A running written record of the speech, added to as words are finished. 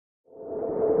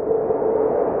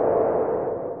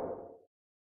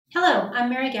I'm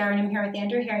Mary Gower, and I'm here with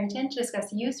Andrew Harrington to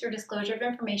discuss use or disclosure of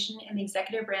information in the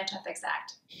Executive Branch Ethics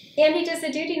Act. Andy, does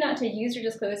the duty not to use or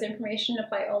disclose information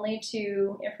apply only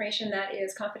to information that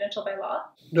is confidential by law?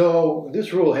 No,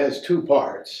 this rule has two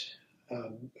parts.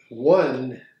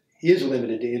 One is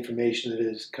limited to information that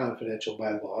is confidential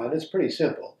by law, and it's pretty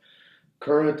simple.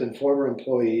 Current and former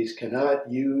employees cannot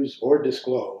use or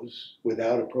disclose,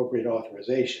 without appropriate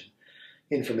authorization,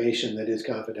 information that is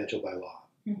confidential by law.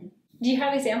 Mm-hmm. Do you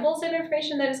have examples of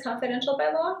information that is confidential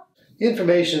by law?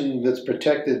 Information that's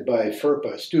protected by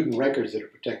FERPA, student records that are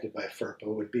protected by FERPA,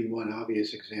 would be one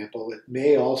obvious example. It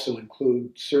may also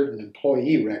include certain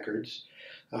employee records.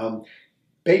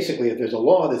 Basically, if there's a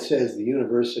law that says the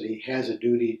university has a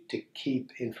duty to keep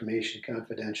information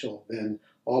confidential, then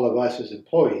all of us as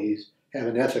employees have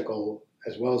an ethical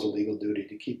as well as a legal duty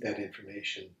to keep that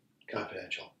information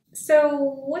confidential. So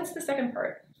what's the second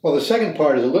part? Well, the second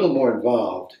part is a little more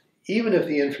involved. Even if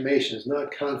the information is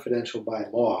not confidential by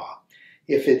law,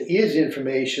 if it is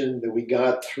information that we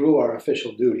got through our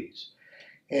official duties,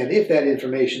 and if that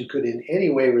information could in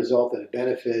any way result in a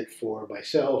benefit for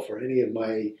myself or any of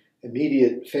my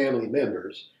immediate family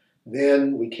members,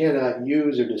 then we cannot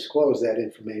use or disclose that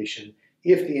information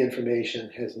if the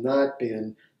information has not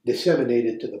been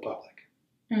disseminated to the public.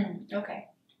 Okay.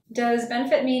 Does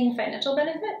benefit mean financial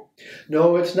benefit?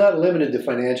 No, it's not limited to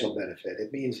financial benefit.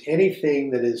 It means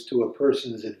anything that is to a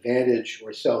person's advantage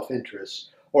or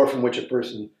self-interest, or from which a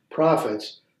person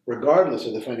profits, regardless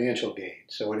of the financial gain.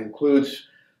 So it includes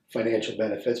financial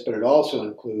benefits, but it also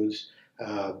includes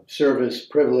service,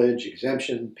 privilege,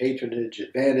 exemption, patronage,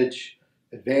 advantage,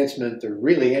 advancement, or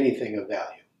really anything of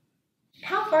value.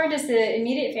 How far does the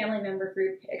immediate family member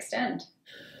group extend?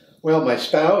 Well, my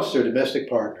spouse or domestic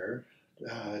partner,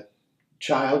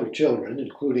 child or children,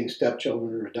 including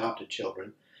stepchildren or adopted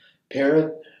children,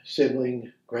 parent,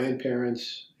 sibling,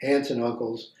 grandparents, aunts and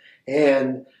uncles,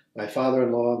 and my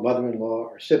father-in-law, mother-in-law,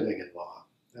 or sibling-in-law.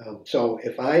 So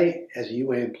if I, as a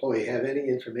UA employee, have any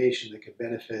information that could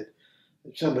benefit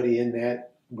somebody in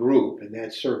that group, in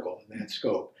that circle, in that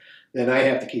scope, then I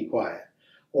have to keep quiet.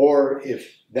 Or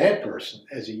if that person,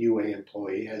 as a UA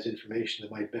employee, has information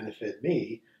that might benefit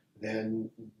me, then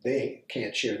they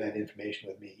can't share that information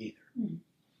with me either.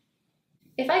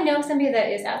 If I know somebody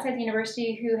that is outside the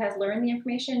university who has learned the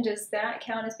information, does that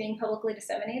count as being publicly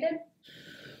disseminated?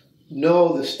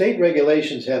 No, the state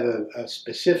regulations have a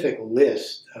specific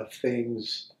list of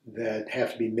things that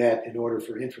have to be met in order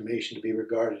for information to be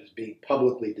regarded as being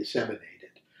publicly disseminated.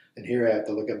 And here I have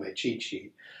to look at my cheat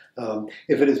sheet.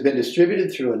 If it has been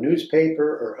distributed through a newspaper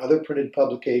or other printed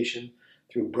publication,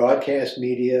 through broadcast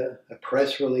media, a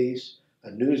press release,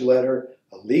 a newsletter,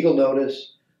 a legal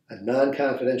notice, a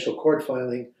non-confidential court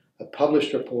filing, a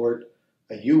published report,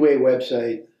 a UA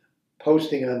website,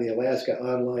 posting on the Alaska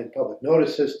Online Public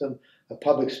Notice System, a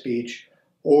public speech,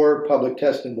 or public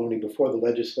testimony before the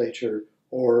legislature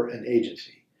or an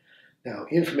agency. Now,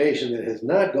 information that has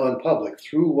not gone public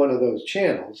through one of those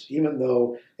channels, even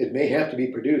though it may have to be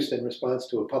produced in response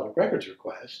to a public records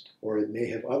request, or it may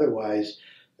have otherwise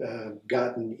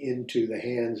gotten into the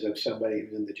hands of somebody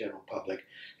who's in the general public,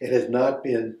 it has not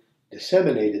been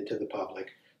disseminated to the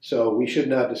public, so we should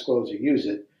not disclose or use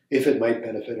it if it might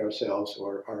benefit ourselves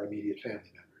or our immediate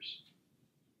family members.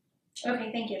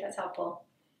 Okay, thank you. That's helpful.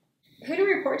 Who do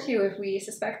we report to if we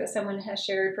suspect that someone has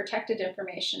shared protected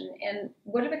information, and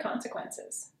what are the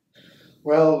consequences?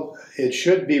 Well, it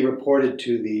should be reported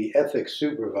to the ethics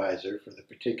supervisor for the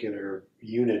particular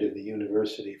unit of the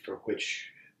university for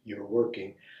which you're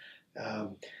working.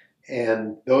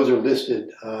 And those are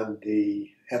listed on the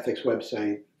ethics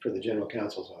website for the General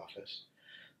Counsel's office.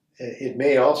 It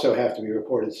may also have to be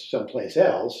reported someplace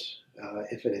else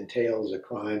if it entails a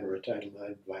crime or a Title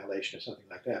IX violation or something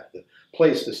like that. The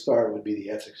place to start would be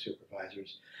the ethics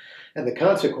supervisors. And the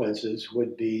consequences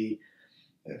would be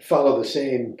follow the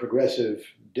same progressive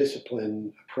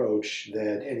discipline approach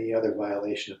that any other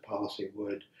violation of policy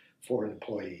would for an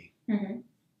employee. Mm-hmm.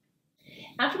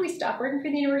 After we stop working for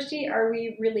the university, are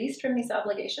we released from these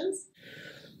obligations?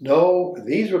 No,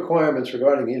 these requirements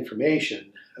regarding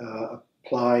information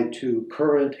apply to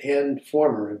current and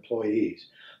former employees.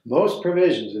 Most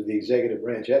provisions of the Executive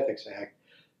Branch Ethics Act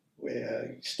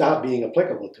stop being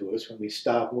applicable to us when we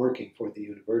stop working for the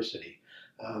university.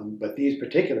 But these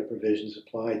particular provisions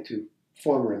apply to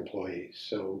former employees.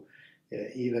 So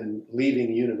even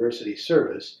leaving university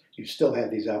service, you still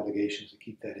have these obligations to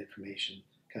keep that information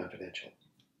confidential.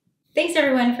 Thanks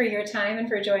everyone for your time and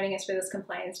for joining us for this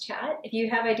compliance chat. If you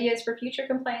have ideas for future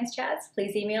compliance chats,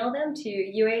 please email them to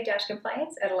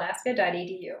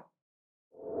ua-compliance@alaska.edu.